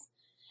residents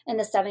in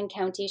the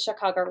 7-county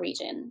Chicago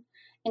region,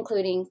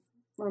 including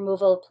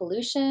removal of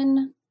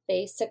pollution,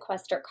 they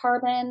sequester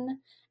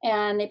carbon,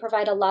 and they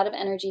provide a lot of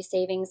energy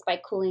savings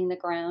by cooling the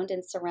ground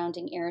and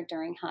surrounding air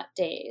during hot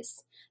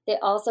days. They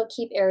also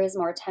keep areas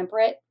more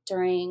temperate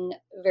during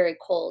very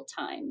cold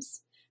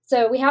times.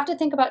 So we have to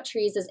think about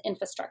trees as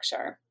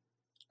infrastructure.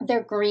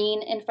 They're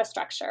green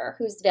infrastructure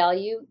whose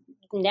value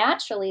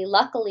naturally,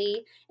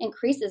 luckily,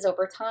 increases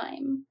over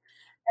time.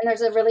 And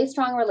there's a really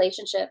strong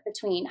relationship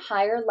between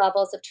higher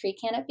levels of tree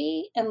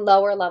canopy and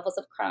lower levels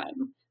of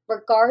crime,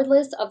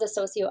 regardless of the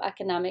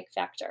socioeconomic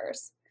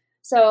factors.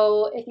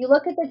 So if you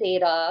look at the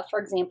data, for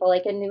example,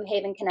 like in New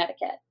Haven,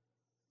 Connecticut,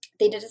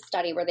 they did a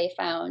study where they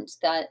found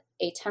that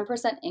a 10%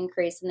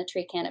 increase in the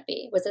tree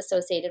canopy was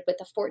associated with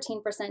a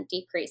 14%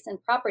 decrease in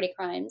property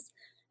crimes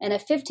and a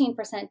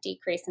 15%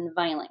 decrease in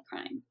violent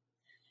crime.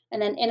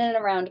 And then in and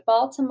around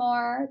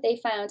Baltimore, they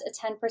found a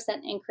 10%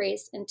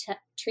 increase in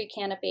tree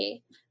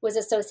canopy was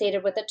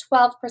associated with a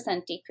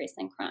 12% decrease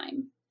in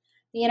crime.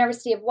 The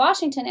University of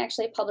Washington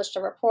actually published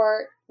a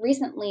report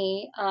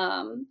recently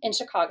in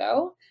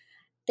Chicago.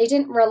 They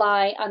didn't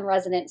rely on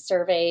resident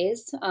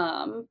surveys.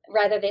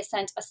 Rather, they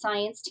sent a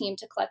science team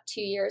to collect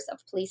 2 years of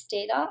police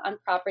data on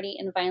property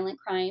and violent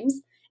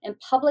crimes in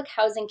public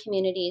housing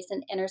communities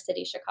in inner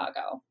city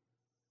Chicago.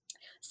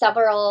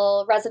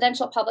 Several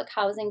residential public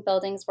housing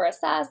buildings were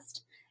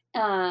assessed.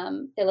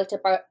 They looked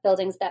at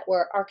buildings that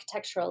were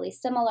architecturally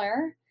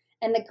similar.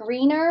 And the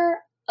greener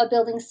a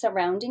building's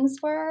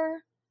surroundings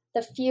were,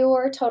 the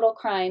fewer total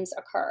crimes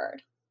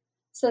occurred.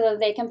 So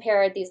they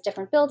compared these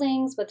different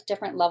buildings with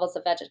different levels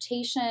of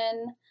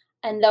vegetation.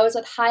 And those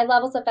with high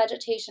levels of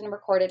vegetation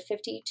recorded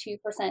 52%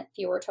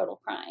 fewer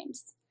total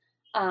crimes,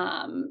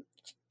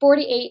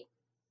 48%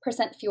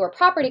 fewer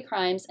property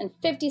crimes, and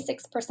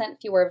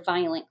 56% fewer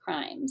violent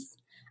crimes.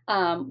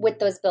 With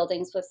those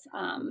buildings with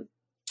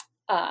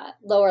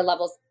lower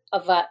levels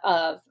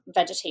of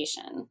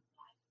vegetation.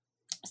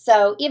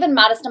 So even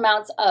modest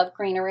amounts of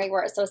greenery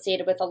were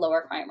associated with a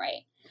lower crime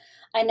rate.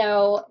 I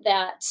know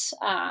that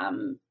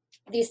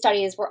these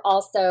studies were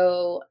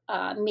also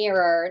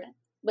mirrored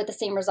with the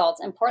same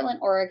results in Portland,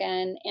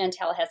 Oregon, and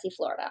Tallahassee,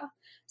 Florida.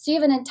 So you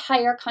have an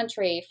entire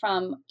country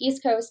from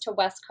East Coast to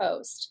West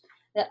Coast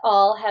that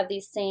all have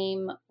these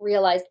same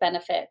realized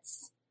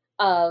benefits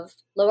of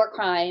lower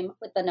crime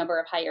with the number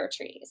of higher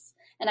trees.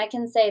 And I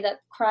can say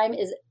that crime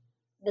is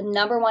the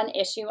number one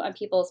issue on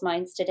people's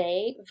minds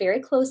today, very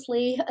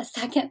closely a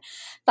second,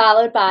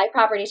 followed by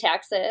property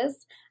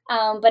taxes.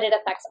 But it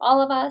affects all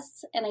of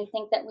us. And I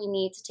think that we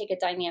need to take a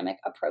dynamic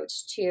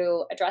approach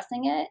to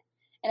addressing it.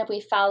 And if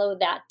we follow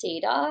that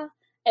data,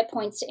 it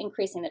points to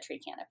increasing the tree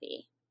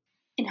canopy.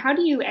 And how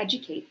do you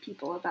educate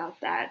people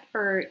about that?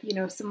 Or,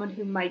 someone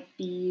who might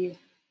be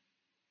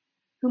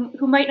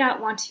who might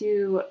not want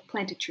to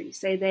plant a tree.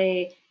 Say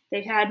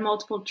they've had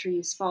multiple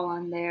trees fall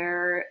on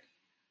their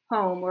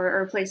home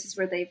or places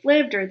where they've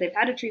lived, or they've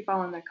had a tree fall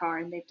on their car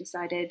and they've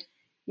decided,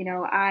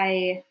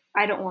 I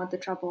don't want the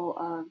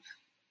trouble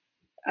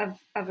of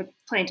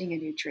planting a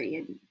new tree.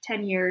 In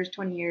 10 years,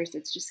 20 years,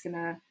 it's just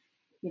gonna,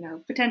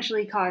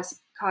 potentially cause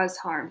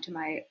harm to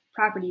my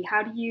property.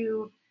 How do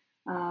you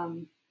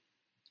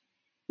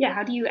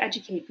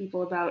educate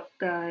people about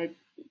the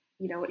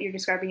what you're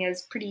describing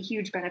as pretty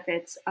huge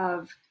benefits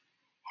of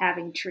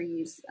having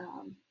trees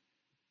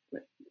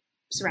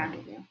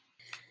surrounding you?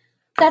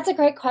 That's a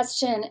great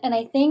question. And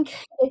I think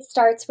it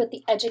starts with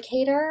the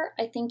educator.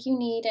 I think you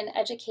need an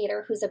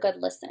educator who's a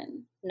good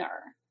listener.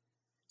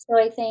 So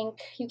I think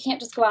you can't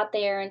just go out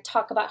there and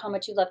talk about how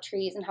much you love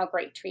trees and how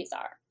great trees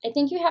are. I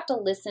think you have to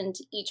listen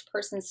to each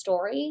person's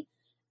story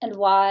and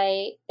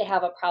why they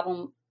have a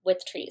problem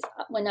with trees.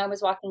 When I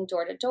was walking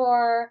door to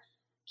door,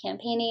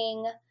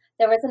 campaigning,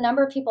 there was a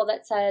number of people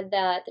that said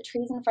that the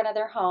trees in front of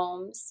their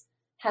homes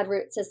had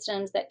root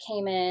systems that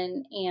came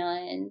in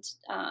and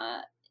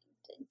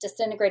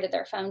disintegrated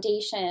their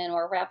foundation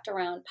or wrapped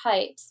around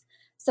pipes.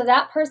 So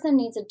that person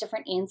needs a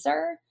different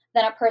answer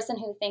than a person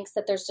who thinks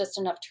that there's just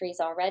enough trees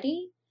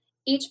already.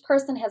 Each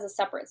person has a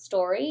separate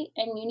story,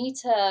 and you need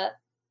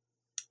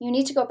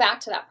to go back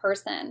to that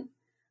person,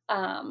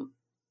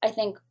 I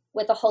think,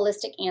 with a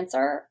holistic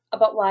answer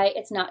about why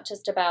it's not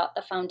just about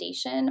the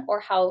foundation or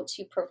how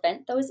to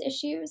prevent those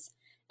issues,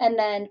 and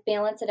then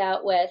balance it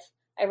out with,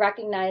 I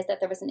recognize that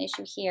there was an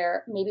issue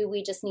here. Maybe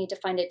we just need to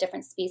find a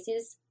different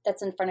species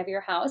that's in front of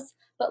your house,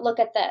 but look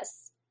at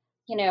this.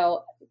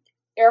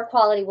 Air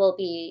quality will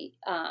be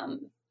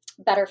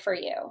better for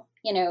you.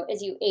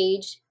 As you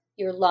age,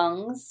 your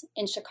lungs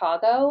in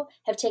Chicago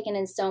have taken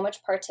in so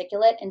much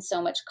particulate and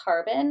so much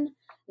carbon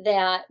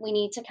that we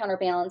need to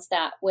counterbalance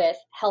that with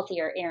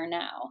healthier air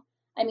now.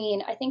 I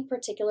mean, I think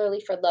particularly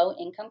for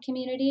low-income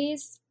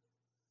communities,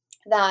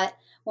 that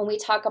when we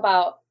talk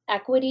about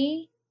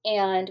equity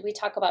and we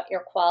talk about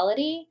air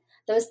quality,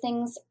 those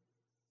things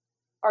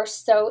are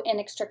so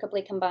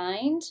inextricably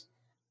combined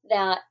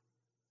that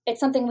it's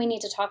something we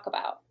need to talk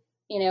about.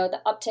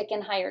 The uptick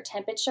in higher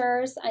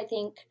temperatures, I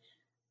think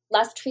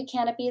less tree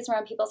canopies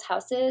around people's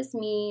houses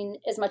mean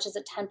as much as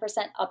a 10%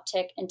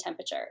 uptick in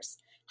temperatures,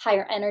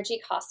 higher energy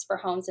costs for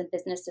homes and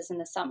businesses in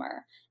the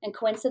summer. And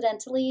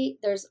coincidentally,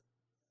 there's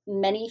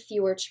many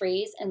fewer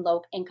trees in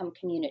low-income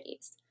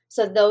communities.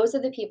 So those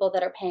are the people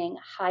that are paying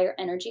higher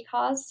energy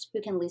costs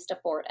who can least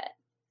afford it.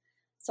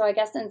 So I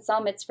guess in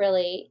sum, it's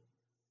really,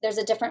 there's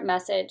a different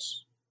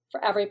message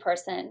for every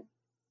person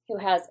who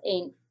has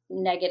a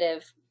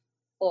negative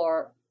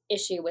or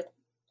issue with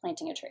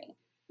planting a tree.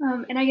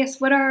 And I guess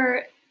what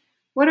are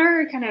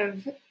kind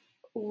of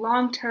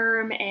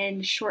long-term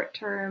and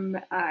short-term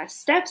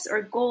steps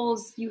or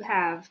goals you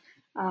have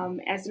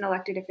as an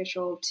elected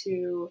official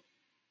to,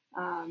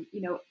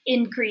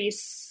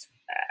 increase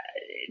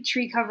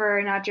tree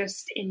cover, not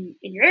just in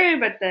your area,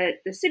 but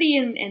the city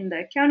and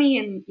the county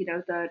and,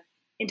 the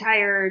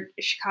entire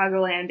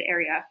Chicagoland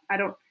area? I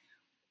don't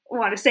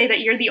want to say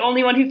that you're the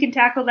only one who can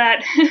tackle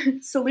that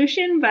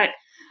solution, but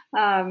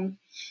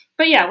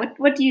yeah,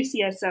 what do you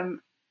see as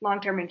some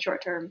long-term and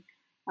short-term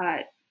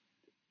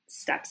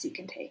steps you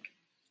can take?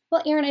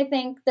 Well, Erin, I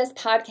think this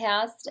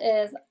podcast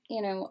is,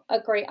 a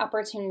great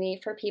opportunity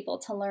for people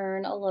to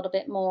learn a little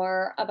bit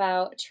more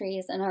about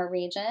trees in our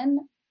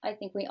region. I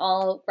think we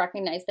all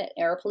recognize that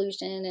air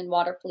pollution and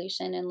water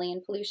pollution and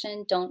land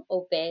pollution don't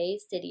obey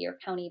city or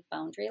county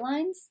boundary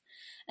lines,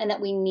 and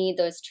that we need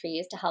those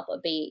trees to help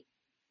abate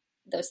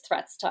those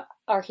threats to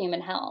our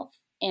human health.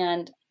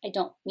 And I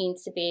don't mean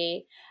to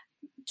be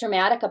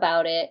dramatic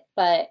about it,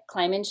 but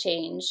climate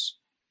change,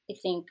 I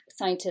think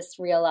scientists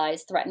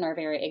realize, threaten our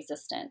very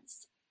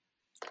existence.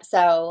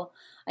 So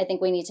I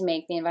think we need to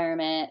make the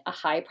environment a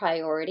high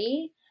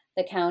priority.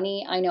 The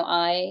county, I know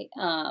I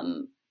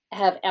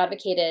have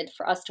advocated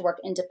for us to work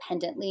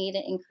independently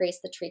to increase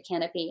the tree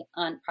canopy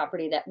on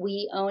property that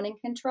we own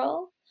and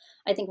control.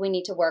 I think we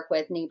need to work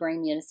with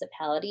neighboring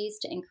municipalities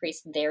to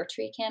increase their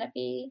tree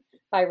canopy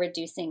by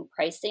reducing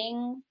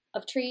pricing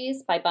of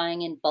trees, by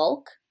buying in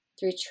bulk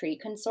through tree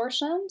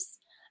consortiums.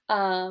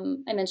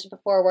 I mentioned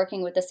before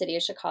working with the city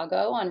of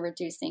Chicago on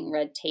reducing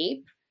red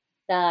tape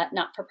that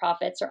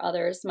not-for-profits or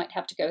others might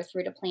have to go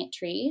through to plant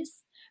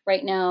trees.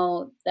 Right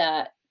now,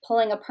 that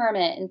pulling a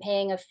permit and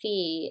paying a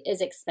fee is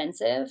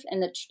expensive,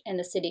 and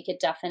the city could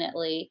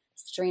definitely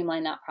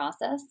streamline that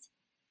process.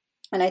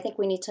 And I think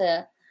we need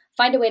to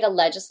find a way to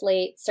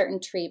legislate certain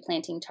tree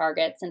planting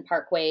targets in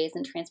parkways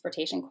and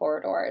transportation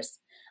corridors,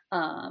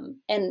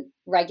 and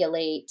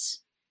regulate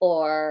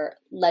or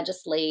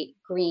legislate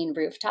green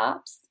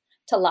rooftops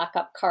to lock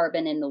up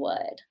carbon in the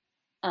wood.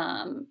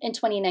 In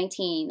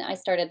 2019, I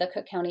started the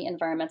Cook County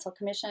Environmental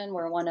Commission,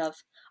 where one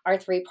of our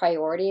 3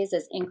 priorities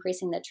is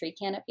increasing the tree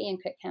canopy in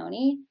Cook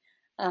County.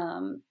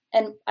 And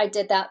I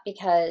did that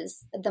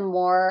because the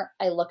more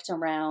I looked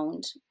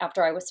around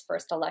after I was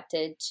first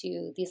elected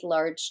to these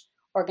large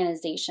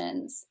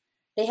organizations,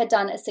 they had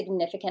done a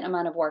significant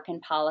amount of work in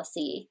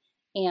policy,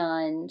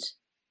 and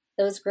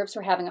those groups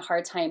were having a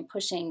hard time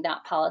pushing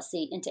that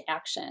policy into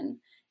action.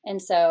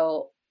 And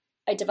so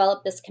I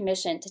developed this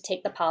commission to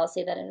take the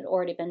policy that had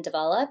already been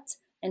developed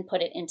and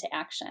put it into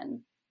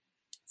action.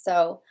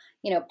 So,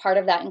 part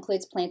of that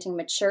includes planting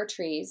mature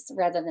trees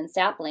rather than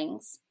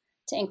saplings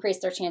to increase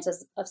their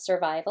chances of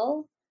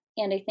survival.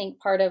 And I think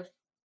part of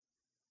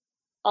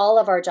all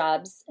of our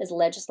jobs as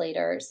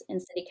legislators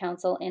in city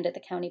council and at the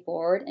county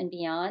board and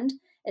beyond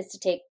is to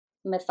take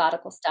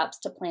methodical steps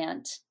to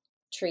plant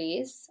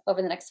trees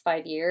over the next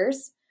 5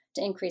 years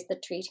to increase the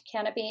tree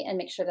canopy and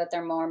make sure that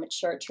they're more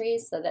mature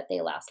trees so that they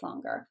last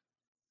longer.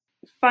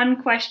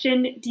 Fun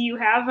question. Do you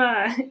have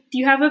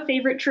a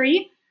favorite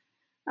tree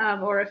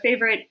or a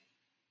favorite,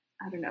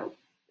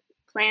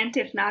 plant,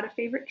 if not a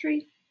favorite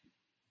tree?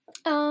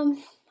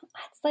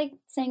 It's like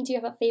saying, do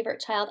you have a favorite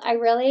child? I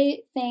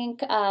really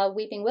think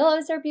weeping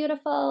willows are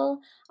beautiful.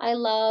 I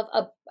love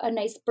a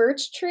nice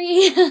birch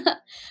tree.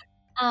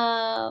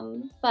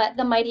 But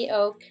the mighty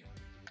oak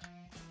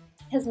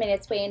has made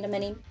its way into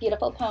many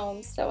beautiful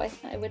poems, so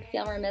I would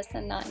feel remiss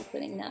in not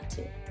including that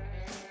too.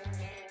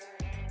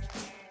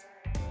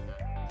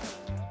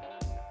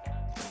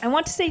 I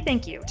want to say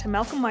thank you to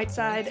Malcolm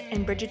Whiteside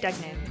and Bridget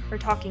Degnen for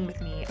talking with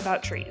me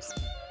about trees.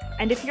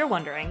 And if you're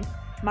wondering,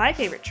 my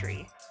favorite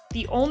tree,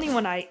 the only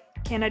one I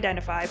can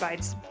identify by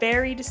its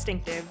very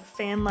distinctive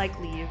fan-like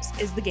leaves,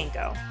 is the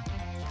ginkgo.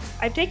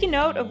 I've taken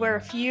note of where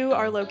a few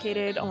are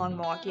located along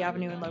Milwaukee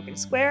Avenue and Logan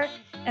Square,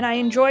 and I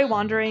enjoy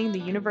wandering the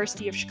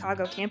University of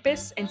Chicago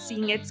campus and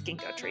seeing its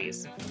ginkgo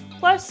trees.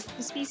 Plus,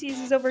 the species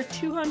is over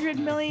 200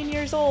 million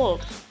years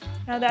old.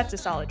 Now that's a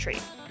solid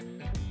trait.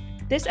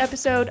 This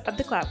episode of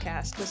the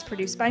Cloudcast was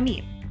produced by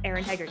me,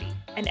 Erin Hegarty,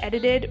 and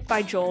edited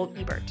by Joel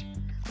Ebert.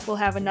 We'll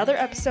have another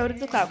episode of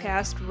the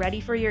Cloudcast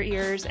ready for your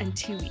ears in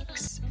 2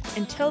 weeks.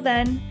 Until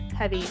then,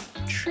 have a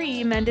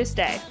tremendous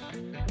day.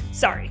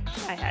 Sorry,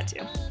 I had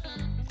to.